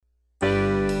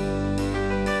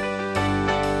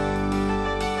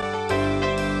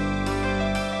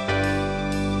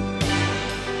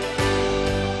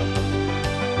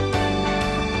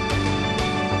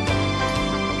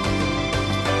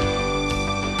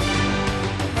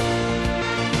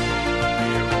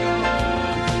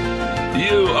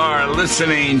are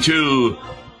listening to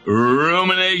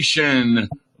Rumination,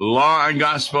 Law and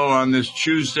Gospel on this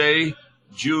Tuesday,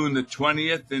 June the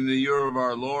 20th in the year of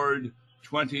our Lord,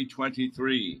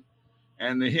 2023.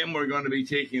 And the hymn we're going to be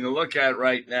taking a look at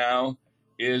right now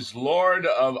is Lord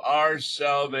of our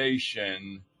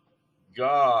salvation,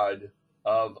 God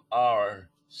of our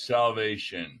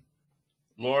salvation.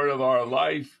 Lord of our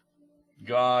life,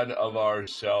 God of our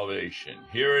salvation.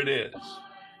 Here it is.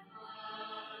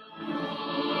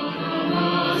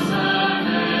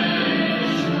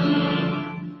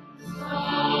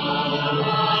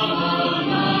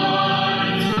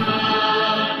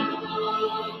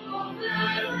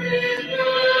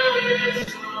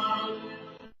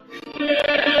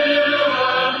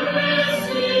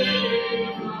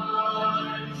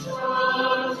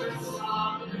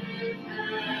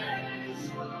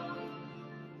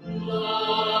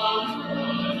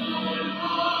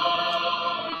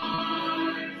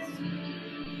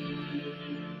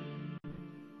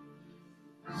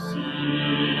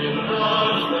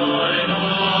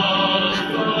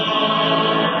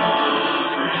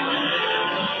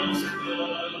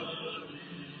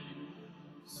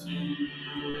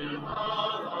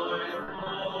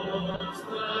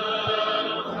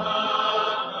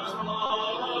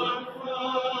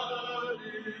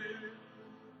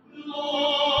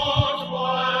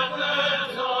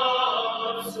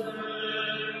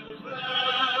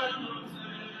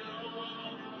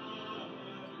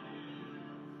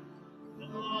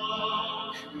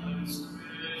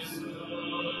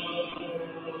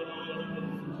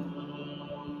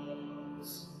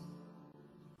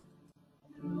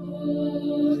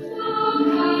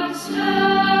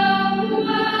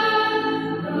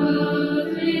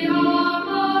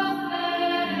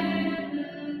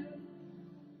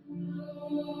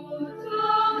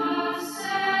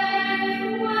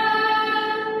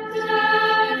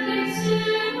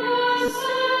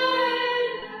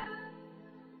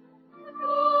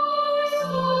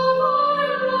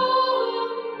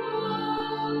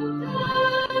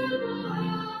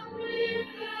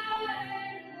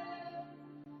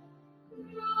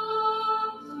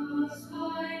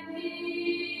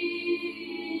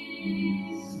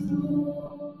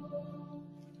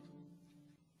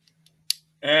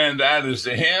 And that is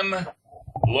the hymn,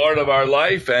 Lord of our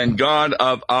life and God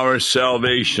of our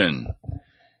salvation.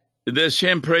 This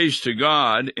hymn prays to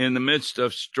God in the midst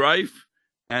of strife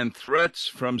and threats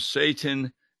from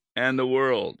Satan and the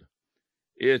world.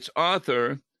 Its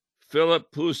author,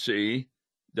 Philip Pusey,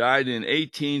 died in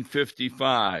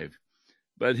 1855,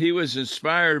 but he was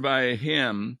inspired by a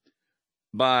hymn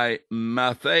by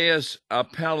Matthias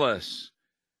Apelles,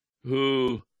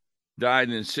 who died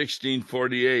in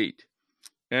 1648.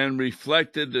 And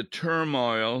reflected the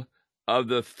turmoil of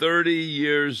the 30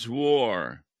 Years'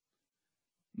 War.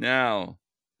 Now,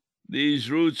 these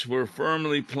roots were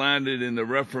firmly planted in the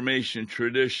Reformation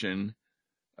tradition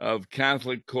of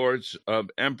Catholic courts of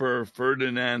Emperor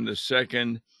Ferdinand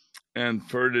II and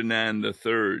Ferdinand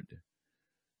III.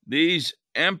 These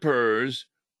emperors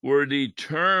were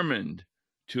determined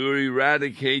to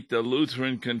eradicate the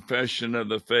Lutheran confession of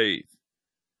the faith,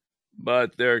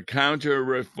 but their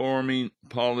counter-reforming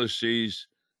policies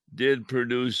did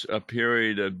produce a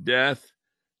period of death,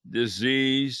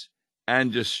 disease,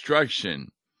 and destruction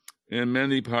in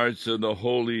many parts of the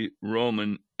Holy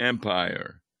Roman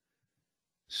Empire.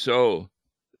 So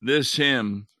this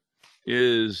hymn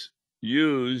is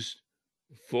used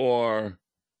for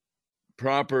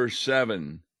Proper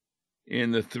 7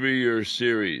 in the 3-year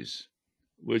series,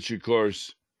 which, of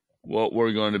course, what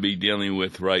we're going to be dealing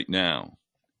with right now.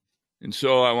 And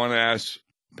so I want to ask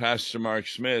Pastor Mark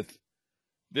Smith,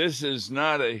 this is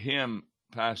not a hymn,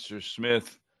 Pastor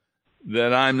Smith,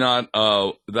 that I'm not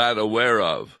that aware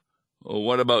of. Well,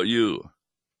 what about you?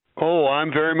 Oh,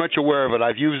 I'm very much aware of it.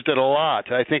 I've used it a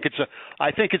lot. I think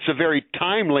it's a very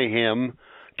timely hymn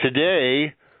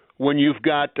today when you've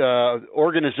got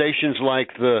organizations like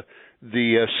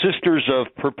the Sisters of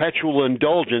Perpetual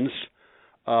Indulgence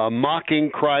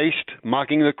mocking Christ,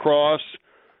 mocking the cross,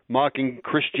 mocking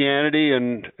Christianity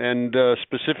and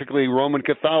specifically Roman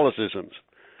Catholicism,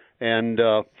 and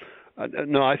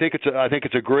no, I think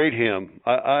it's a great hymn.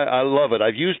 I love it.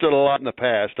 I've used it a lot in the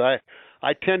past.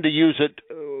 I tend to use it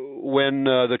when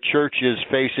the church is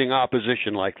facing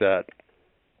opposition like that.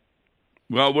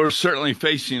 Well, we're certainly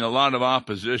facing a lot of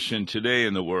opposition today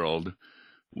in the world,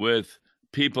 with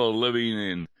people living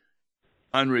in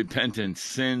unrepentant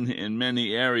sin in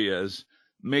many areas,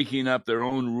 making up their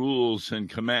own rules and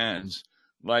commands,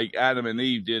 like Adam and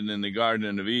Eve did in the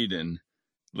Garden of Eden,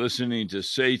 listening to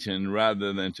Satan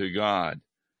rather than to God.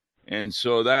 And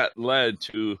so that led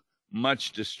to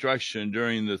much destruction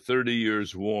during the 30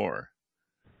 Years' War.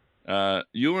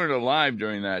 You weren't alive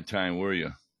during that time, were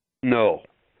you? No.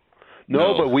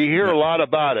 No, but we hear a lot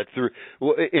about it through,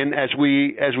 and as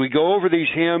we go over these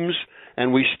hymns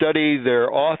and we study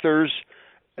their authors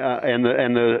and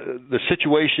the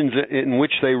situations in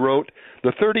which they wrote,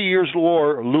 the 30 Years'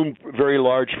 War loomed very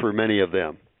large for many of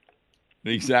them.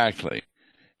 Exactly,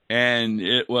 and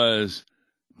it was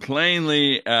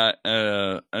plainly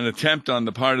an attempt on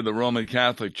the part of the Roman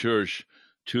Catholic Church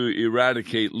to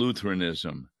eradicate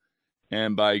Lutheranism,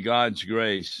 and by God's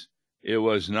grace, it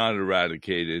was not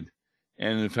eradicated.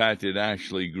 And in fact, it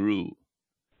actually grew.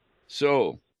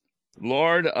 So,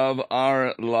 Lord of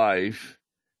our life,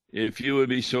 if you would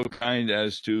be so kind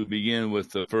as to begin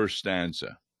with the first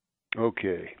stanza.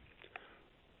 Okay.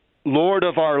 Lord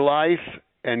of our life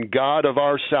and God of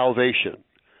our salvation,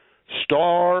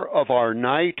 star of our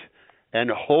night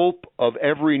and hope of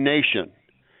every nation,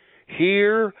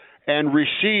 hear and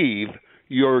receive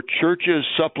your church's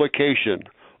supplication,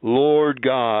 Lord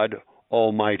God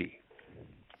Almighty.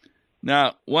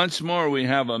 Now, once more, we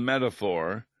have a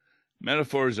metaphor.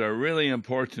 Metaphors are really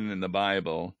important in the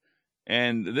Bible,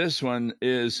 and this one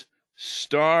is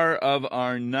star of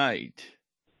our night.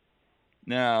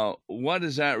 Now, what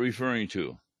is that referring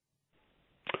to?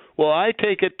 Well, I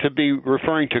take it to be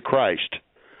referring to Christ.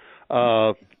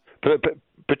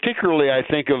 Particularly, I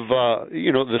think of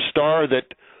the star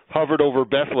that hovered over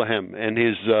Bethlehem and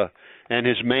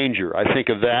his manger. I think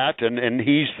of that, and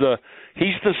he's the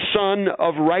Son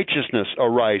of righteousness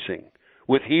arising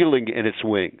with healing in its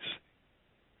wings.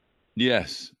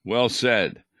 Yes, well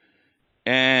said.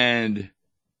 And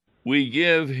we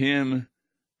give him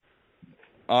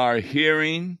our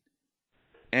hearing,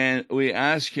 and we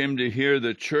ask him to hear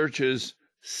the church's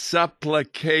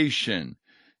supplication.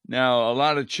 Now, a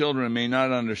lot of children may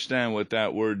not understand what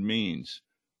that word means.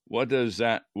 What does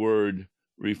that word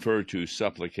refer to,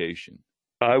 supplication?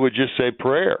 I would just say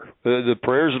prayer, the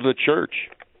prayers of the church.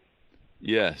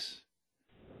 Yes.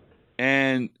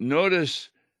 And notice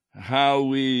how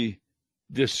we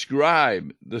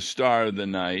describe the star of the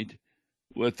night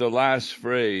with the last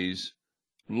phrase,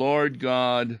 Lord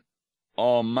God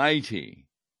Almighty.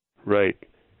 Right.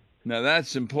 Now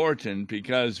that's important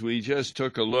because we just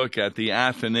took a look at the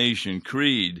Athanasian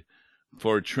Creed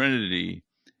for Trinity,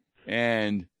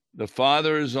 and the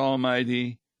Father is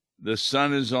Almighty, the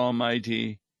Son is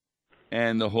Almighty,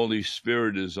 and the Holy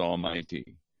Spirit is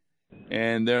Almighty.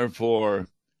 And therefore,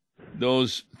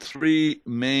 those three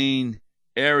main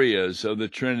areas of the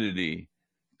Trinity,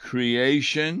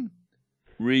 creation,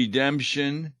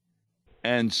 redemption,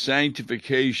 and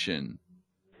sanctification,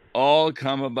 all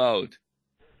come about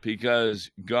because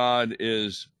God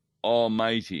is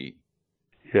Almighty.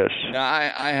 Yes.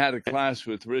 Now, I had a class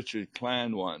with Richard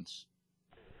Clan once,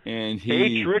 and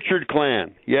he... Richard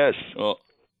Clan, yes. Oh,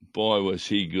 boy, was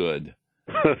he good.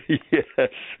 Yes.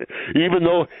 Even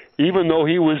though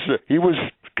he was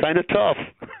kind of tough.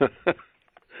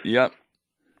 Yep.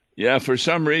 Yeah, for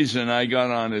some reason, I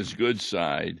got on his good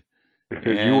side.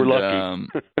 And, you were lucky.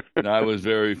 I was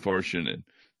very fortunate.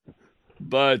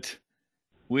 But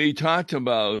we talked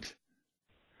about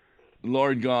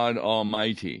Lord God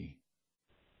Almighty.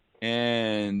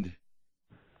 And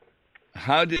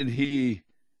how did he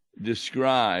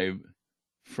describe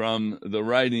from the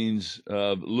writings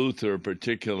of Luther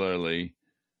particularly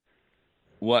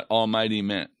what Almighty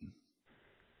meant?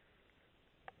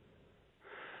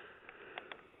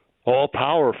 All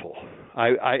powerful.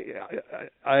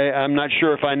 I'm not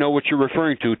sure if I know what you're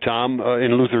referring to, Tom,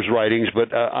 in Luther's writings,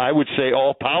 but I would say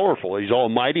all powerful. He's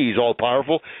almighty. He's all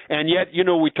powerful, and yet, you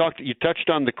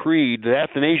touched on the creed, the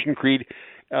Athanasian Creed.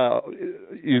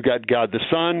 You got God the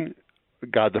Son,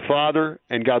 God the Father,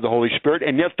 and God the Holy Spirit,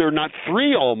 and yet they're not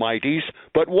three Almighties,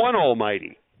 but one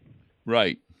Almighty.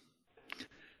 Right.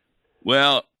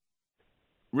 Well,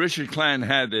 Richard Clan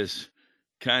had this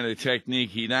kind of technique.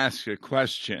 He'd ask a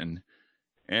question,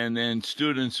 and then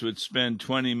students would spend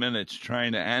 20 minutes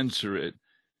trying to answer it,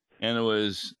 and it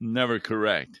was never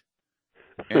correct.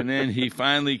 And then he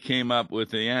finally came up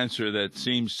with the answer that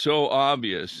seems so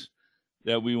obvious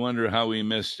that we wonder how we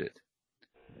missed it.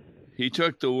 He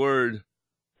took the word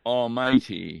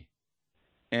Almighty,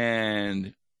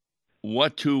 and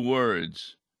what two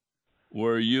words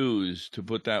were used to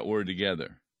put that word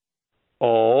together?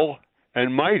 All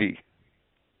and mighty.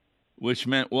 Which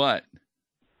meant what?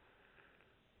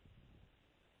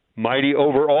 Mighty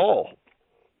over all.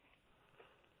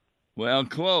 Well,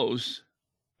 close.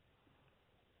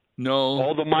 No.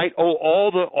 All the might. Oh,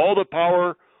 all the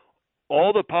power.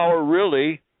 All the power,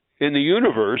 really, in the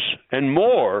universe and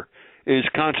more is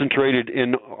concentrated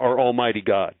in our Almighty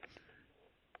God.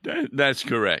 That's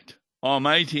correct.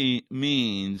 Almighty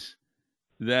means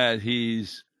that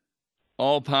he's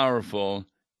all-powerful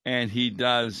and he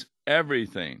does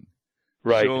everything.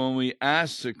 Right. So when we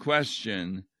ask the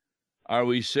question, are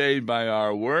we saved by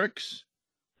our works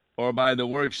or by the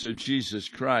works of Jesus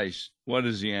Christ? What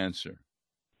is the answer?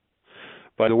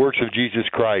 By the works of Jesus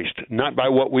Christ, not by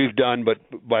what we've done, but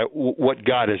by what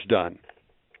God has done.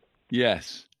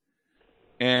 Yes.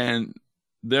 And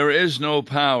there is no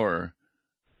power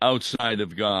outside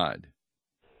of God.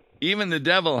 Even the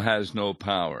devil has no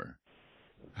power.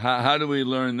 How do we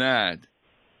learn that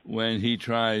when he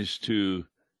tries to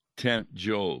tempt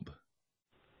Job?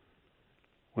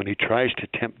 When he tries to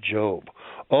tempt Job.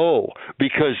 Oh,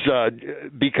 because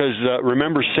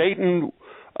remember, Satan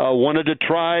wanted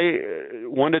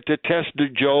to test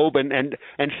Job and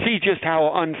see just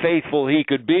how unfaithful he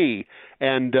could be.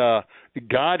 And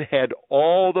God had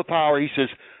all the power. He says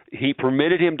he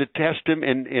permitted him to test him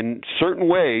in certain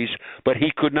ways, but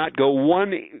he could not go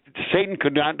Satan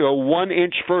could not go 1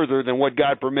 inch further than what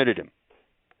God permitted him.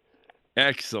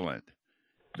 Excellent.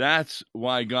 That's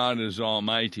why God is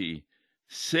almighty.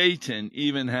 Satan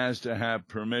even has to have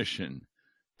permission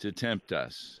to tempt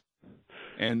us.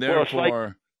 And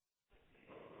therefore,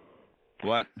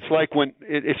 what? It's like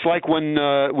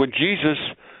when Jesus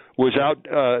was out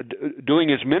doing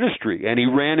his ministry, and he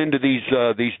ran into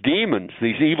these demons,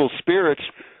 these evil spirits.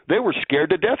 They were scared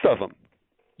to death of him.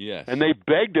 Yes. And they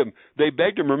begged him.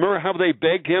 Remember how they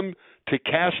begged him to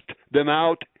cast them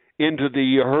out into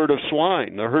the herd of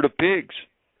swine, the herd of pigs,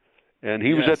 and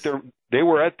he was they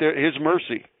were at his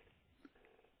mercy.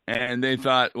 And they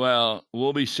thought, well,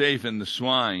 we'll be safe in the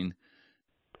swine.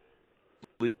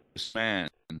 This man,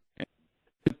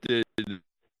 what did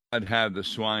God have the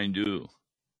swine do?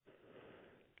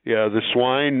 Yeah, the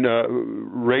swine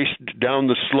raced down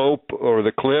the slope or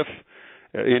the cliff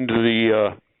into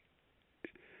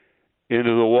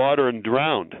the water and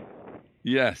drowned.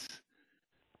 Yes.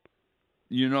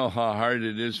 You know how hard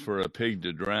it is for a pig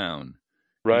to drown.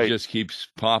 Right. It just keeps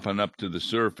popping up to the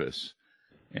surface.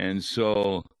 And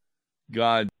so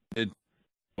God did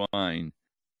swine.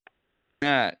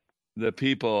 That the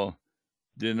people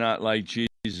did not like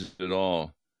Jesus at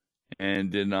all and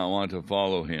did not want to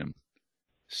follow him.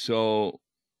 So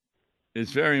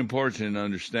it's very important to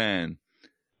understand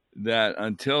that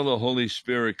until the Holy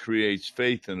Spirit creates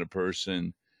faith in a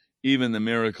person, even the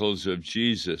miracles of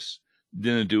Jesus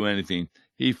didn't do anything.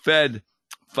 He fed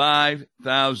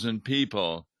 5,000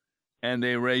 people, and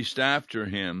they raced after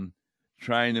him,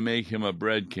 trying to make him a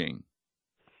bread king.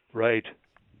 Right.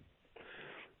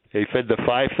 They fed the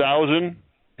 5,000.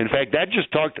 In fact, that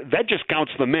just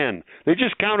counts the men. They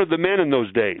just counted the men in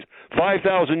those days.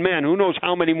 5,000 men. Who knows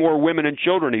how many more women and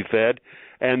children he fed?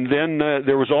 And then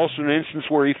there was also an instance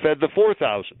where he fed the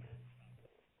 4,000.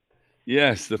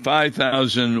 Yes, the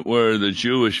 5,000 were the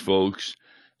Jewish folks,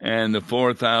 and the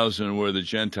 4,000 were the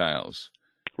Gentiles.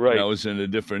 Right. That was in a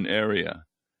different area.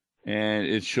 And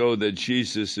it showed that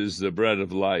Jesus is the bread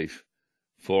of life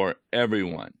for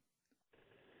everyone.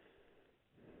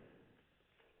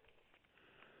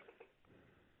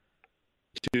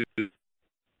 To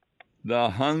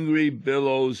the hungry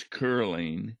billows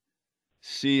curling,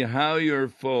 see how your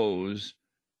foes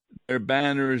their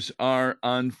banners are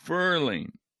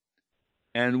unfurling,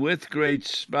 and with great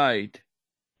spite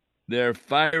their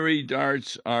fiery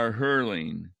darts are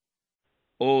hurling.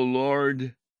 O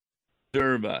Lord,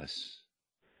 serve us.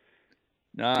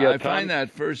 Now, I find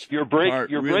that first part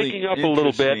you're really breaking up a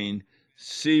little bit.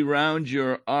 See round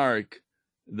your ark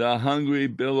the hungry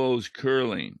billows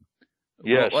curling.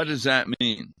 Yes. What does that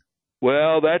mean?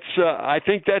 Well, that's I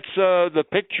think that's the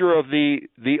picture of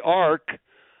the ark.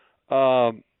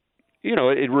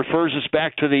 It refers us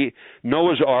back to the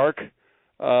Noah's Ark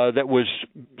that was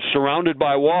surrounded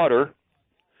by water,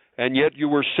 and yet you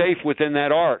were safe within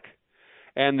that ark.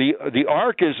 And the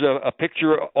ark is a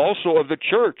picture also of the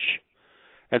church.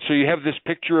 And so you have this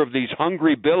picture of these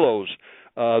hungry billows,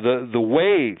 the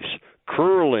waves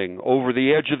curling over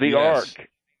the edge of the ark,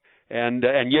 and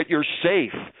yet you're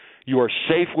safe. You are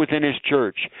safe within his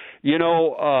church.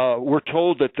 We're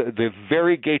told that the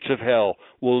very gates of hell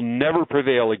will never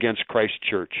prevail against Christ's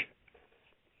church.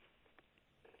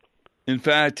 In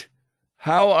fact,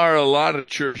 how are a lot of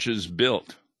churches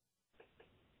built?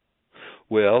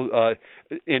 Well,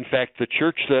 in fact, the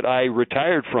church that I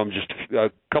retired from just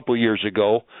a couple years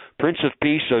ago, Prince of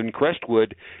Peace in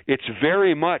Crestwood, it's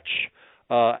very much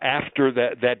after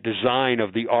that design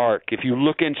of the ark. If you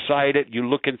look inside it,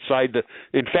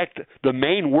 in fact, the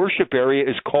main worship area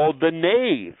is called the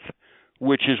nave,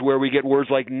 which is where we get words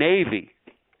like navy.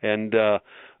 And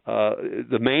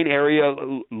The main area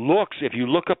looks, if you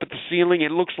look up at the ceiling,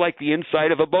 it looks like the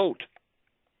inside of a boat.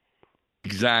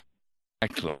 Exactly.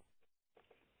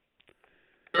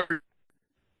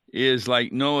 Is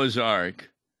like Noah's Ark.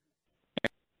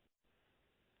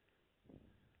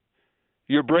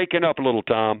 You're breaking up a little,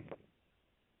 Tom.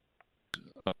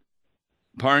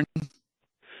 Pardon?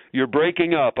 You're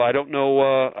breaking up. I don't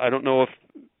know. I don't know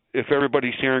if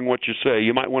everybody's hearing what you say.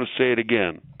 You might want to say it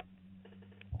again.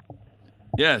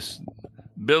 Yes,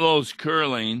 billows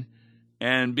curling,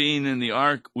 and being in the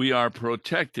ark, we are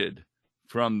protected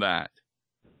from that.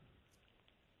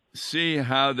 See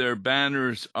how their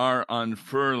banners are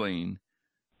unfurling.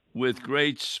 With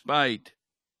great spite,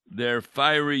 their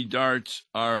fiery darts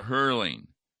are hurling.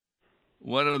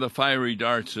 What are the fiery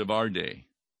darts of our day?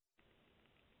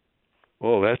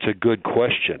 Oh, that's a good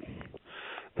question.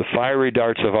 The fiery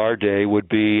darts of our day would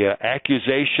be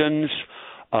accusations,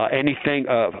 anything,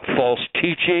 false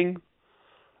teaching,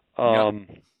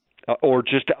 or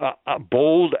just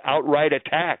bold, outright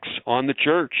attacks on the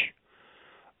church.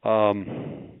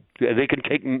 They can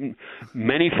take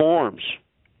many forms.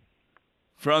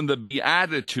 From the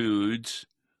Beatitudes,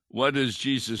 what does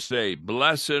Jesus say?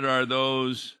 Blessed are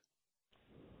those.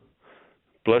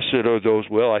 Blessed are those,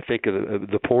 well, I think of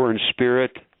the poor in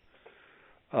spirit.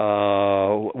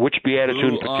 Which Beatitude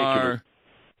in particular? Who are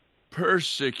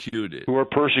persecuted. Who are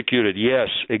persecuted, yes,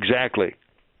 exactly.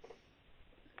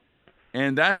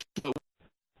 And that's what we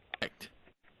expect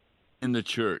in the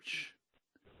church.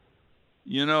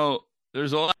 You know,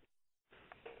 there's a lot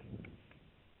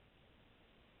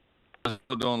of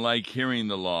people don't like hearing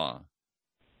the law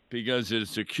because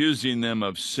it's accusing them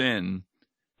of sin,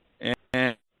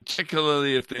 and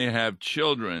particularly if they have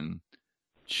children,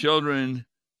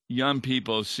 young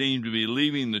people seem to be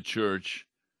leaving the church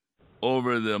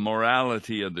over the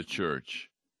morality of the church,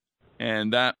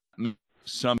 and that makes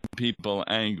some people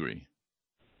angry.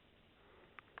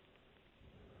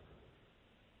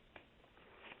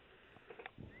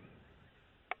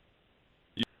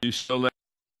 You still there?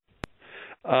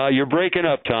 You're breaking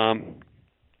up, Tom.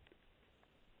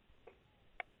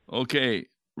 Okay,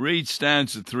 read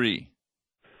stanza 3.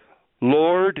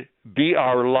 Lord, be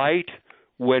our light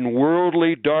when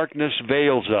worldly darkness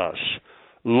veils us.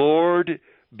 Lord,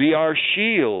 be our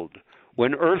shield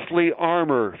when earthly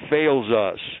armor fails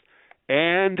us.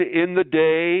 And in the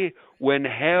day when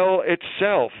hell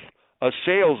itself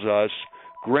assails us,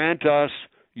 grant us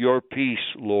your peace,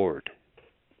 Lord.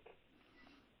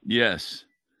 Yes.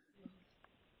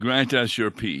 Grant us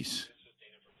your peace.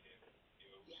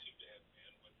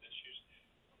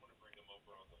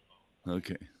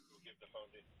 Okay.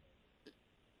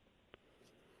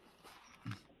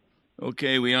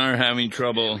 Okay, we are having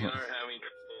trouble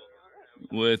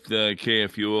with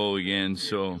KFUO again,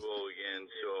 so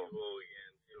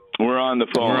we're on the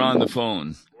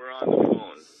phone.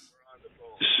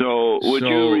 So would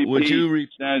you repeat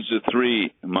stanza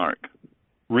 3, Mark?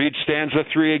 Read stanza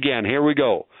 3 again. Here we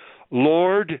go.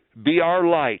 Lord, be our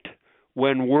light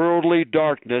when worldly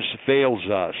darkness veils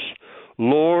us.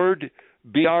 Lord,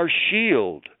 be our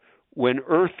shield when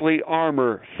earthly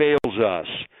armor fails us.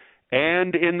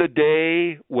 And in the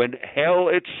day when hell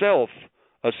itself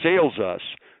assails us,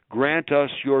 grant us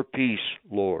your peace,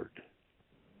 Lord.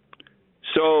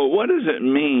 So what does it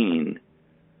mean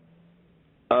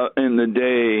in the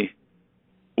day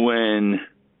when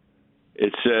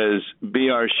it says, be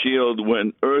our shield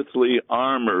when earthly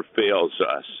armor fails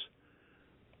us?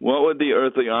 What would the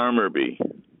earthly armor be?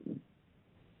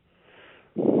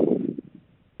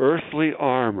 Earthly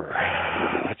armor.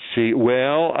 Let's see.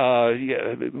 Well,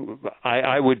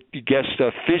 I would guess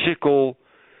physical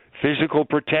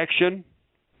protection,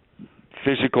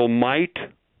 physical might,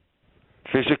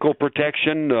 physical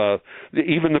protection,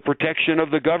 even the protection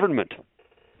of the government.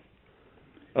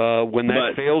 When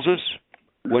that fails us,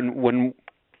 when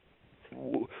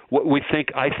what we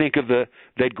think, I think of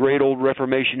that great old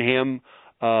Reformation hymn.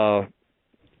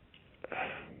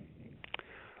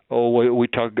 We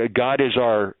talk. God is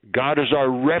our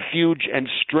refuge and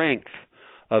strength,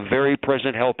 a very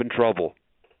present help in trouble.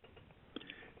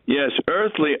 Yes,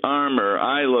 earthly armor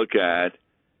I look at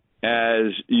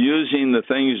as using the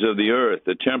things of the earth,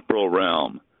 the temporal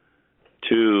realm,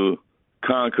 to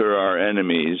conquer our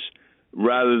enemies,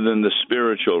 rather than the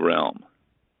spiritual realm.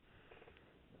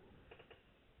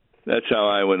 That's how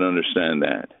I would understand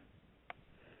that.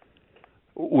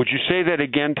 Would you say that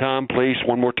again, Tom, please,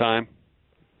 one more time?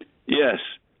 Yes,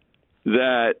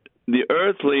 that the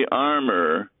earthly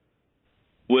armor,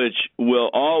 which will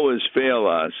always fail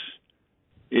us,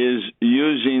 is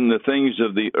using the things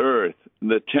of the earth,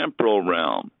 the temporal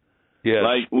realm, Yes.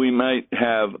 Like we might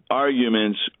have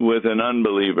arguments with an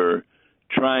unbeliever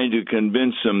trying to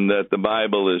convince them that the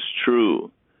Bible is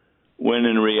true, when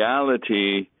in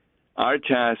reality, our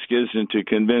task isn't to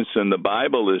convince them the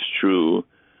Bible is true,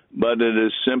 but it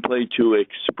is simply to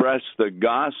express the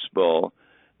gospel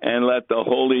and let the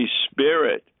Holy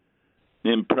Spirit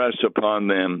impress upon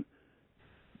them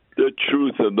the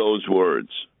truth of those words.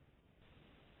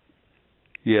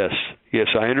 Yes,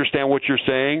 I understand what you're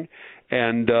saying,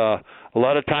 and a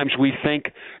lot of times we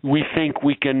think we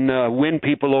can win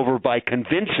people over by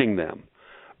convincing them,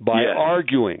 by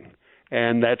arguing,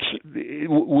 and that's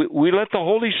we let the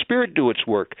Holy Spirit do its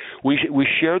work. We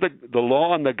share the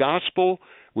law and the gospel.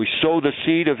 We sow the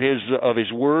seed of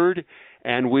His word,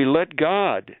 and we let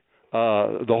God,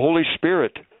 the Holy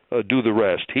Spirit, do the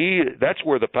rest. That's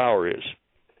where the power is.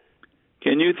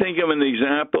 Can you think of an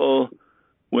example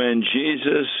when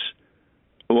Jesus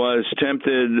was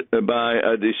tempted by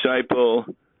a disciple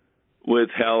with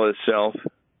hell itself?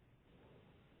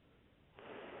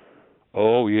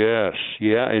 Oh yes,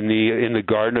 yeah. In the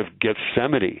Garden of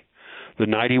Gethsemane, the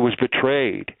night He was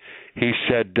betrayed, He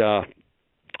said,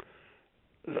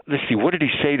 let's see, what did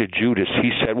He say to Judas?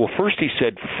 He said, well, first He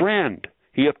said, "Friend."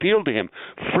 He appealed to him,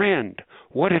 "Friend,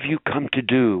 what have you come to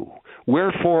do?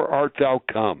 Wherefore art thou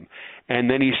come?" And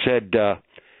then He said, I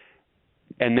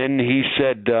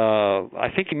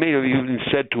think He may have even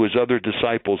said to His other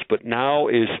disciples, but now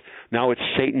it's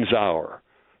Satan's hour,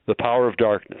 the power of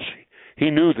darkness. He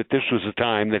knew that this was the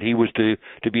time that He was to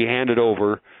be handed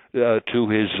over to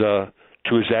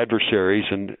his adversaries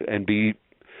and be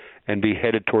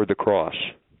headed toward the cross.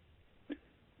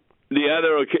 The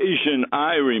other occasion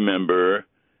I remember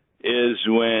is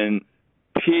when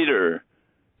Peter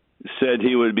said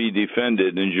he would be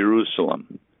defended in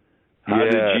Jerusalem. How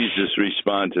did Jesus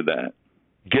respond to that?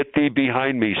 "Get thee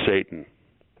behind me, Satan."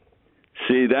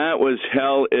 See, that was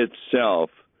hell itself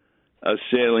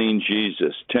assailing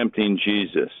Jesus, tempting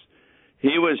Jesus.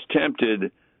 He was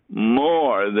tempted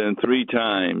more than 3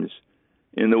 times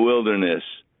in the wilderness,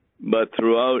 but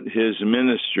throughout His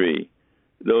ministry,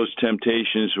 those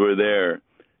temptations were there,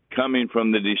 coming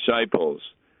from the disciples,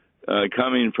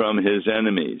 coming from His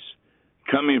enemies,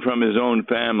 coming from His own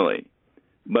family.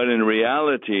 But in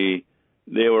reality,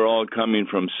 they were all coming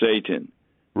from Satan,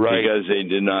 right? Because they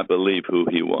did not believe who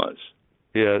He was.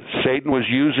 Yeah, Satan was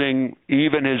using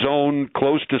even His own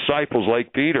close disciples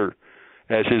like Peter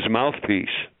as his mouthpiece.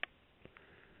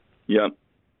 Yep.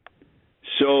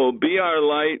 So be our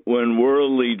light when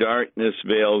worldly darkness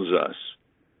veils us.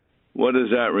 What does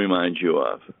that remind you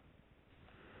of?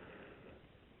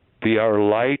 Be our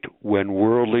light when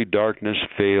worldly darkness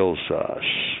fails us.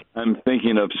 I'm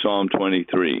thinking of Psalm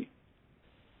 23.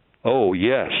 Oh,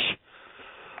 yes.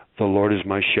 The Lord is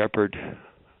my shepherd.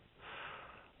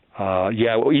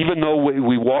 Even though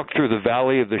we walk through the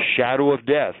valley of the shadow of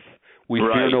death, we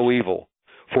fear no evil,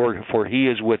 for He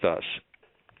is with us.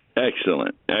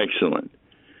 Excellent.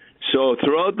 So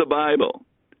throughout the Bible,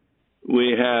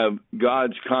 we have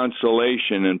God's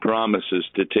consolation and promises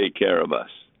to take care of us.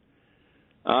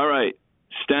 All right,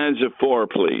 stanza 4,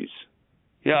 please.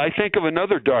 Yeah, I think of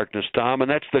another darkness, Tom, and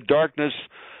that's the darkness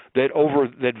that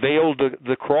veiled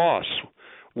the cross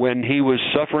when He was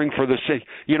suffering for the sin.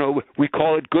 You know, we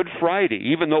call it Good Friday,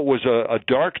 even though it was a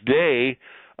dark day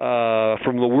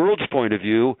from the world's point of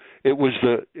view. It was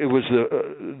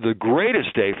the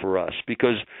greatest day for us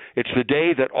because it's the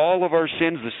day that all of our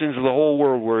sins, the sins of the whole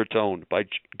world, were atoned by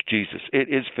Jesus. It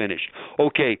is finished.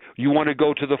 Okay, you want to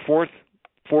go to the fourth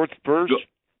verse?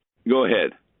 Go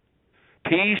ahead.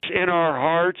 Peace in our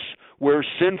hearts where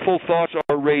sinful thoughts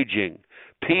are raging.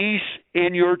 Peace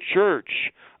in your church,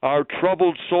 our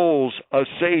troubled souls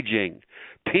assuaging.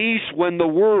 Peace when the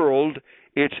world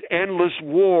its endless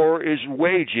war is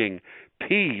waging.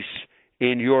 Peace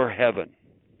in your heaven.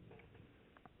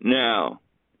 Now,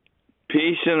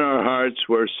 peace in our hearts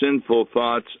where sinful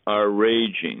thoughts are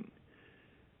raging.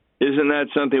 Isn't that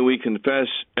something we confess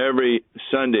every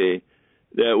Sunday,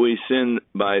 that we sin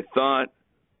by thought,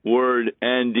 word,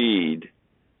 and deed?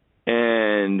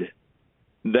 And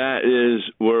that is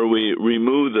where we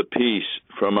remove the peace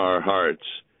from our hearts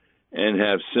and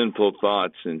have sinful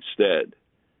thoughts instead.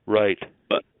 Right.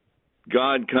 But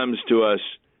God comes to us.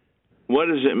 What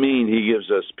does it mean He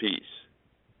gives us peace?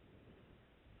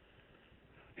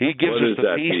 He gives us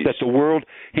the peace that the world.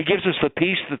 He gives us the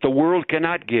peace that the world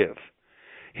cannot give.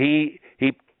 He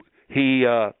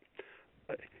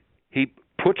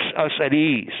puts us at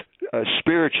ease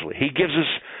spiritually. He gives us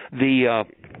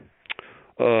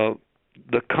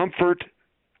the comfort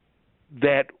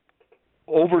that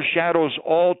overshadows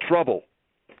all trouble.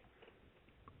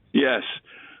 Yes.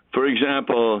 For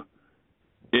example,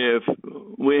 if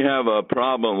we have a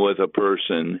problem with a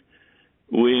person,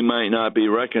 we might not be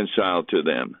reconciled to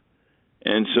them.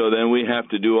 And so then we have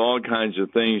to do all kinds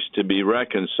of things to be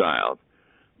reconciled.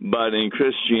 But in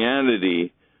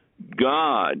Christianity,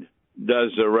 God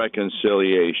does the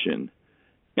reconciliation.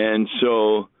 And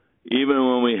so even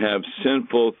when we have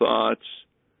sinful thoughts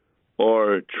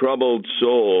or troubled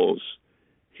souls,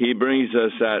 he brings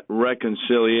us that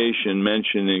reconciliation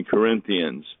mentioned in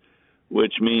Corinthians,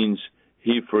 which means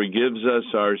he forgives us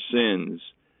our sins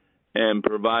and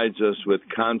provides us with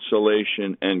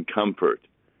consolation and comfort,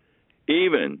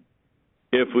 even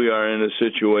if we are in a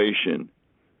situation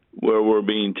where we're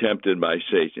being tempted by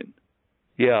Satan.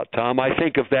 Yeah, Tom, I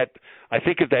think of that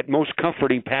most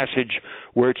comforting passage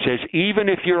where it says, even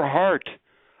if your heart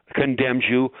condemns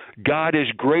you, God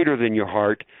is greater than your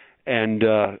heart and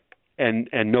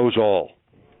knows all.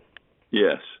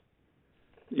 Yes.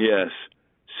 Yes.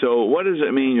 So what does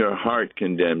it mean your heart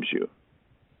condemns you?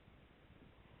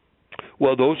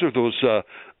 Well, those are those,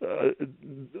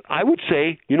 I would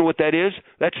say, you know what that is?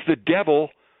 That's the devil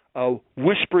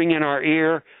whispering in our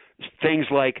ear things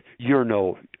like, you're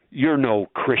no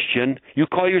Christian. You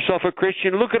call yourself a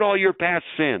Christian? Look at all your past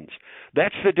sins.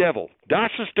 That's the devil.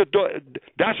 Das ist der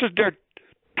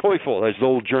Teufel, as the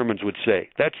old Germans would say.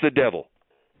 That's the devil.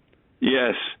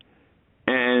 Yes.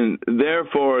 And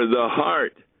therefore, the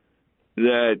heart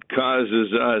that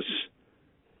causes us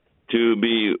to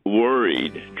be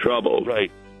worried, troubled,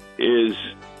 right, is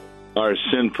our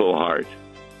sinful heart,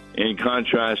 in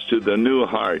contrast to the new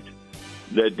heart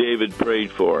that David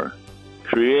prayed for.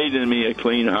 Create in me a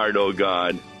clean heart, O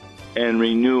God, and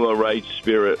renew a right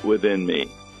spirit within me.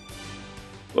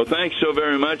 Well, thanks so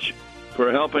very much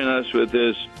for helping us with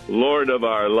this Lord of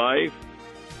our life.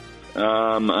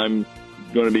 I'm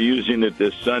going to be using it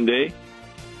this Sunday.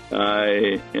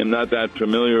 I am not that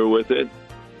familiar with it,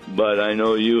 but I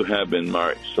know you have been,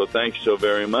 Mark. So thanks so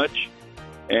very much.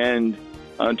 And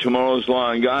on tomorrow's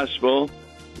Law and Gospel,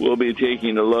 we'll be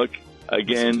taking a look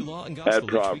again at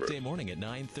Proverbs. Weekday morning at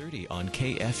 9:30 on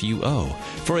KFUO.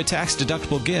 For a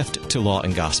tax-deductible gift to Law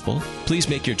and Gospel, please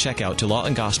make your check out to Law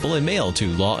and Gospel and mail to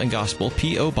Law and Gospel,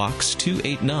 P.O. Box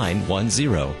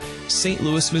 28910, St.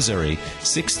 Louis, Missouri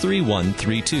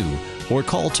 63132, or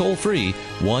call toll-free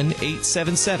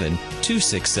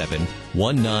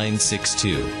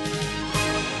 1-877-267-1962.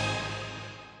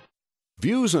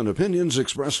 Views and opinions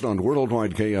expressed on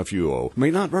Worldwide KFUO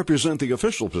may not represent the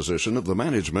official position of the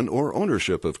management or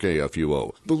ownership of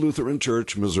KFUO, the Lutheran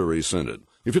Church Missouri Synod.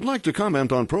 If you'd like to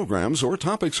comment on programs or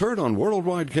topics heard on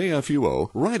Worldwide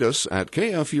KFUO, write us at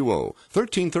KFUO,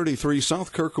 1333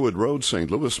 South Kirkwood Road,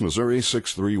 St. Louis, Missouri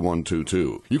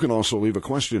 63122. You can also leave a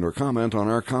question or comment on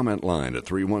our comment line at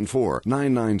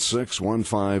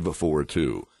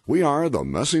 314-996-1542. We are the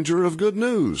messenger of good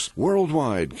news,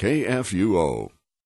 Worldwide KFUO.